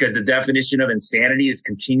 because the definition of insanity is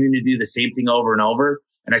continuing to do the same thing over and over.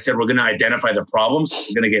 And I said, we're going to identify the problems.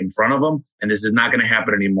 We're going to get in front of them. And this is not going to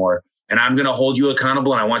happen anymore. And I'm going to hold you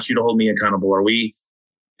accountable. And I want you to hold me accountable. Are we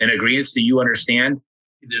in agreement? Do you understand?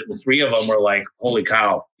 The 3 of them were like, holy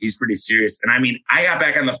cow, he's pretty serious. And I mean, I got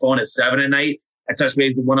back on the phone at 7 at night. I touched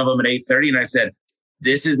base with one of them at 8:30. And I said,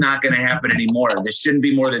 this is not going to happen anymore. This shouldn't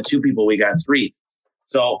be more than 2 people. We got 3.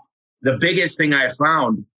 So the biggest thing I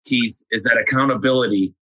found, Keith, is that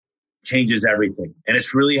accountability changes everything. And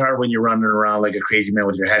it's really hard when you're running around like a crazy man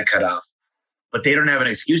with your head cut off. But they don't have an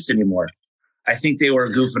excuse anymore. I think they were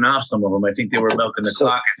goofing off, some of them. I think they were milking the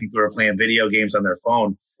clock. I think they were playing video games on their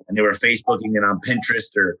phone, and they were Facebooking it on Pinterest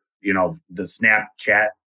or, the Snapchat.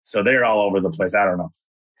 So they're all over the place. I don't know.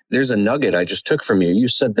 There's a nugget I just took from you. You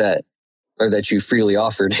said that you freely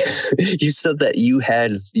offered. You said that you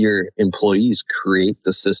had your employees create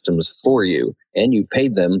the systems for you and you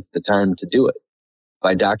paid them the time to do it.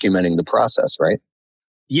 by documenting the process, right?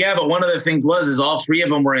 Yeah, but one of the things is all three of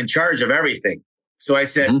them were in charge of everything. So I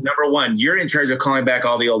said, number one, you're in charge of calling back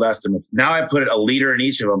all the old estimates. Now I put a leader in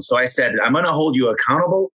each of them. So I said, I'm going to hold you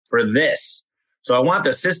accountable for this. So I want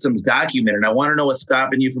the systems documented. I want to know what's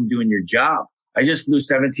stopping you from doing your job. I just flew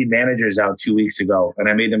 17 managers out 2 weeks ago, and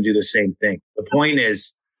I made them do the same thing. The point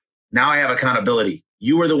is, now I have accountability.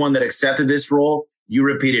 You were the one that accepted this role. You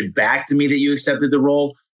repeated back to me that you accepted the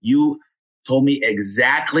role. You told me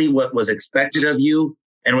exactly what was expected of you.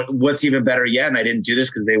 And what's even better yet, and I didn't do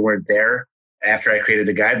this because they weren't there after I created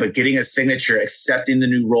the guide, but getting a signature, accepting the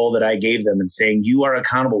new role that I gave them and saying, you are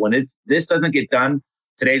accountable. When this doesn't get done,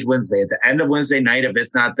 today's Wednesday. At the end of Wednesday night, if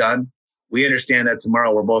it's not done, we understand that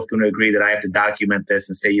tomorrow we're both going to agree that I have to document this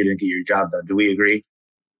and say you didn't get your job done. Do we agree?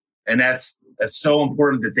 And that's so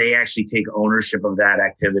important that they actually take ownership of that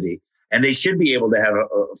activity. And they should be able to have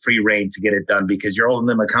a free reign to get it done because you're holding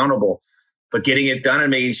them accountable. But getting it done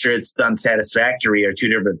and making sure it's done satisfactory are two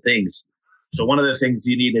different things. So one of the things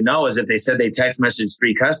you need to know is if they said they text messaged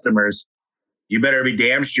 3 customers, you better be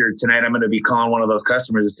damn sure tonight I'm going to be calling one of those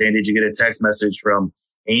customers and saying, did you get a text message from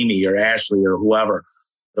Amy or Ashley or whoever?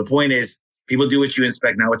 The point is, people do what you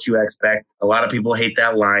inspect, not what you expect. A lot of people hate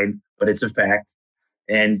that line, but it's a fact.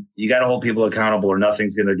 And you got to hold people accountable or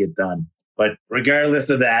nothing's going to get done. But regardless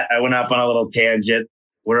of that, I went off on a little tangent.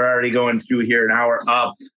 We're already going through here an hour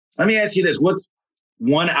up. Let me ask you this. What's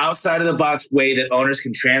one outside of the box way that owners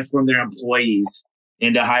can transform their employees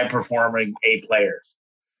into high performing A players?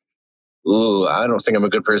 Ooh, I don't think I'm a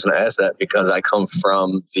good person to ask that because I come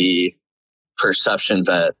from the perception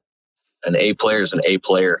that an A player is an A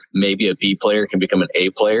player. Maybe a B player can become an A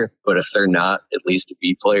player, but if they're not at least a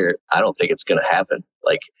B player, I don't think it's going to happen.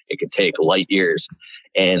 Like it could take light years.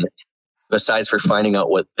 And besides for finding out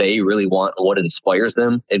what they really want and what inspires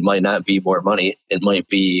them, it might not be more money. It might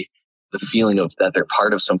be the feeling of that they're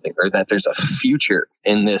part of something or that there's a future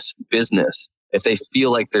in this business. If they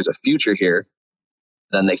feel like there's a future here,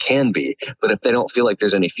 then they can be. But if they don't feel like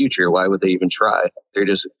there's any future, why would they even try? They're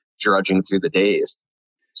just drudging through the days.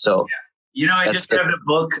 So, you know, I just grabbed a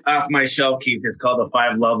book off my shelf, Keith. It's called The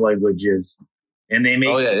 5 Love Languages. And they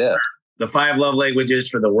make the 5 love languages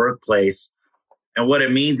for the workplace. And what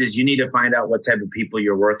it means is you need to find out what type of people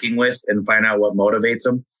you're working with and find out what motivates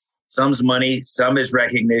them. Some's money, some is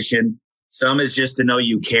recognition, some is just to know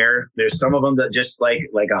you care. There's some of them that just like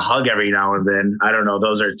a hug every now and then. I don't know,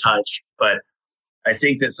 those are touch. But I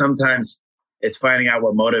think that sometimes it's finding out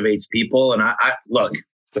what motivates people. And I look,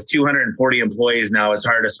 with 240 employees now, it's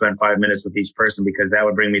hard to spend 5 minutes with each person because that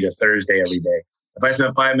would bring me to Thursday every day. If I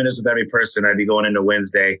spent 5 minutes with every person, I'd be going into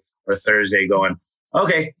Wednesday or Thursday going,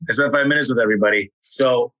 okay, I spent 5 minutes with everybody.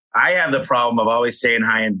 So I have the problem of always saying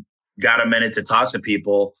hi and got a minute to talk to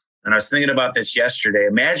people. And I was thinking about this yesterday.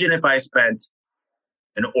 Imagine if I spent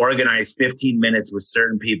an organized 15 minutes with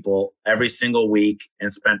certain people every single week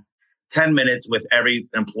and spent 10 minutes with every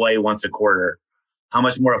employee once a quarter. How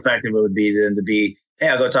much more effective it would be than to be, hey,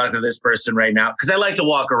 I'll go talk to this person right now. Because I like to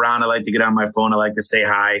walk around. I like to get on my phone. I like to say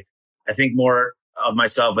hi. I think more of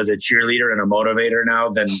myself as a cheerleader and a motivator now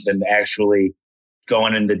than actually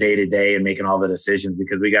going into day to day and making all the decisions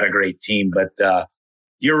because we got a great team. But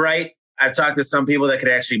you're right. I've talked to some people that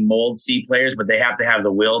could actually mold C players, but they have to have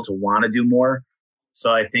the will to want to do more.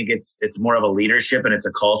 So I think it's more of a leadership and it's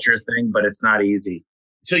a culture thing, but it's not easy.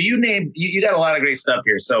 So you got a lot of great stuff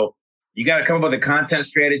here. So you got to come up with a content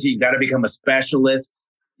strategy. You got to become a specialist.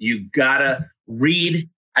 You got to read.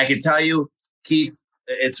 I can tell you, Keith,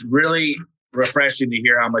 it's really refreshing to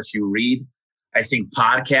hear how much you read. I think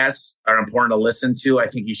podcasts are important to listen to. I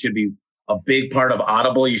think you should be a big part of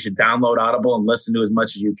Audible. You should download Audible and listen to as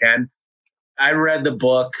much as you can. I read the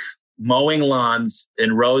book Mowing Lawns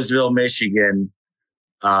in Roseville, Michigan.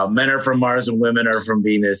 Men are from Mars and women are from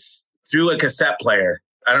Venus through a cassette player.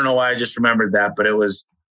 I don't know why I just remembered that, but it was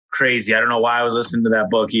crazy. I don't know why I was listening to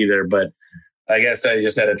that book either, but I guess I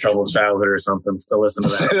just had a troubled childhood or something to listen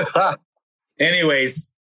to that.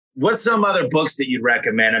 Anyways, what's some other books that you'd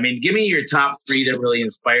recommend? I mean, give me your top 3 that really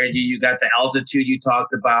inspired you. You got The Altitude you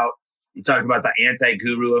talked about. You talked about The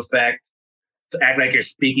Anti-Guru Effect. To act like you're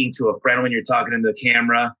speaking to a friend when you're talking into the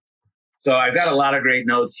camera. So I've got a lot of great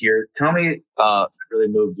notes here. Tell me what really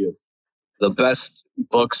moved you. The best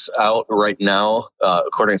books out right now,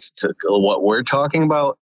 according to what we're talking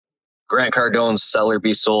about, Grant Cardone's Sell or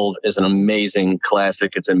Be Sold is an amazing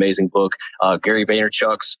classic. It's an amazing book. Gary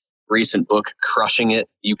Vaynerchuk's recent book, Crushing It,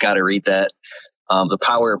 you got to read that. The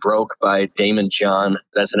Power of Broke by Damon John.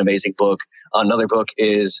 That's an amazing book. Another book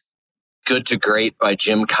is Good to Great by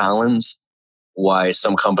Jim Collins. Why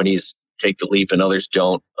some companies take the leap and others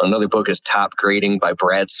don't. Another book is Top Grading by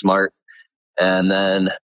Brad Smart. And then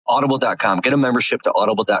audible.com, get a membership to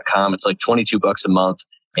audible.com. It's like $22 a month.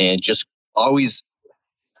 And just always,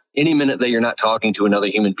 any minute that you're not talking to another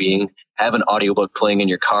human being, have an audiobook playing in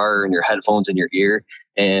your car and your headphones in your ear,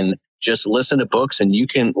 and just listen to books. And you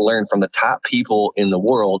can learn from the top people in the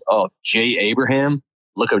world. Oh, Jay Abraham.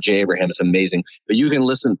 Look up Jay Abraham. It's amazing. But you can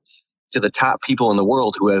listen to the top people in the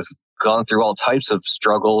world who have gone through all types of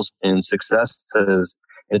struggles and successes.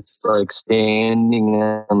 It's like standing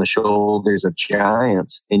on the shoulders of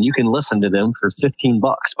giants, and you can listen to them for $15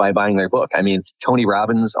 by buying their book. I mean, Tony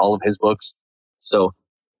Robbins, all of his books. So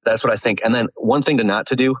that's what I think. And then one thing not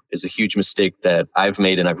to do is a huge mistake that I've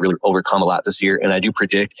made and I've really overcome a lot this year. And I do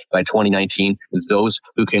predict by 2019, those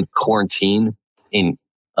who can quarantine and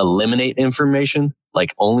eliminate information,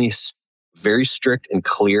 like only very strict and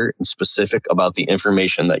clear and specific about the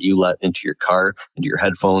information that you let into your car, into your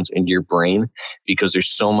headphones, into your brain, because there's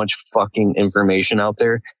so much fucking information out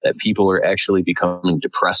there that people are actually becoming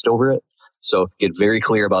depressed over it. So get very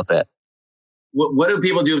clear about that. What do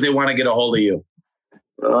people do if they want to get a hold of you?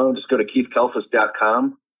 Just go to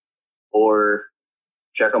keithkalfas.com or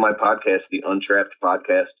check out my podcast, The Untrapped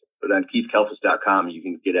Podcast. But on keithkalfas.com, you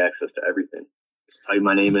can get access to everything. Just type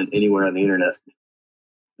my name in anywhere on the internet.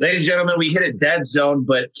 Ladies and gentlemen, we hit a dead zone,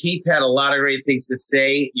 but Keith had a lot of great things to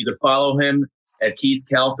say. You can follow him at Keith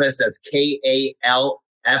Kalfas. That's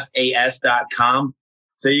KALFAS.com.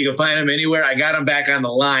 So you can find him anywhere. I got him back on the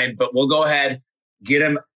line, but we'll go ahead, get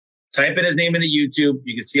him, type in his name into YouTube.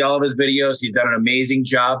 You can see all of his videos. He's done an amazing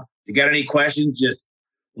job. If you got any questions, just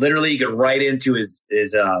literally you can write into his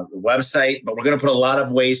website, but we're going to put a lot of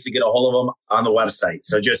ways to get a hold of him on the website.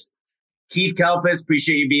 So just Keith Kalfas,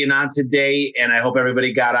 appreciate you being on today, and I hope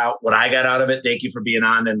everybody got out what I got out of it. Thank you for being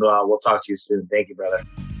on, and we'll talk to you soon. Thank you, brother.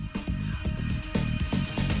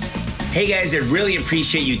 Hey, guys, I really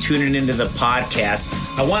appreciate you tuning into the podcast.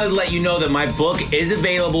 I wanted to let you know that my book is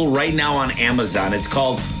available right now on Amazon. It's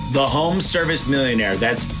called The Home Service Millionaire.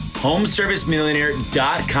 That's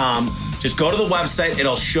homeservicemillionaire.com. Just go to the website.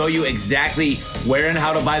 It'll show you exactly where and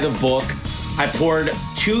how to buy the book. I poured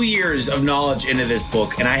 2 years of knowledge into this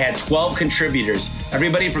book, and I had 12 contributors.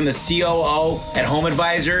 Everybody from the COO at Home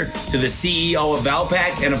Advisor to the CEO of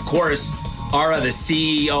Valpak, and of course, Ara, the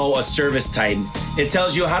CEO of Service Titan. It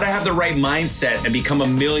tells you how to have the right mindset and become a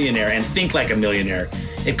millionaire and think like a millionaire.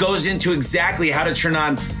 It goes into exactly how to turn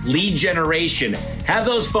on lead generation, have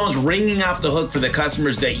those phones ringing off the hook for the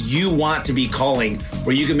customers that you want to be calling,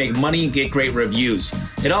 where you can make money and get great reviews.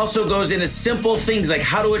 It also goes into simple things like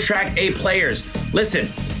how to attract A players. Listen,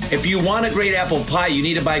 if you want a great apple pie, you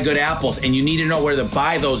need to buy good apples, and you need to know where to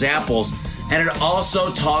buy those apples. And it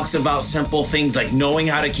also talks about simple things like knowing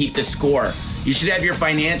how to keep the score. You should have your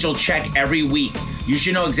financial check every week. You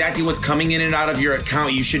should know exactly what's coming in and out of your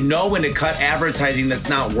account. You should know when to cut advertising that's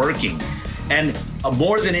not working. And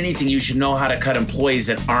more than anything, you should know how to cut employees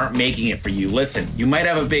that aren't making it for you. Listen, you might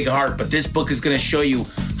have a big heart, but this book is going to show you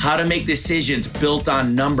how to make decisions built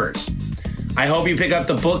on numbers. I hope you pick up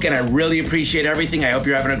the book, and I really appreciate everything. I hope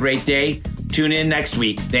you're having a great day. Tune in next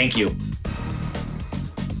week. Thank you.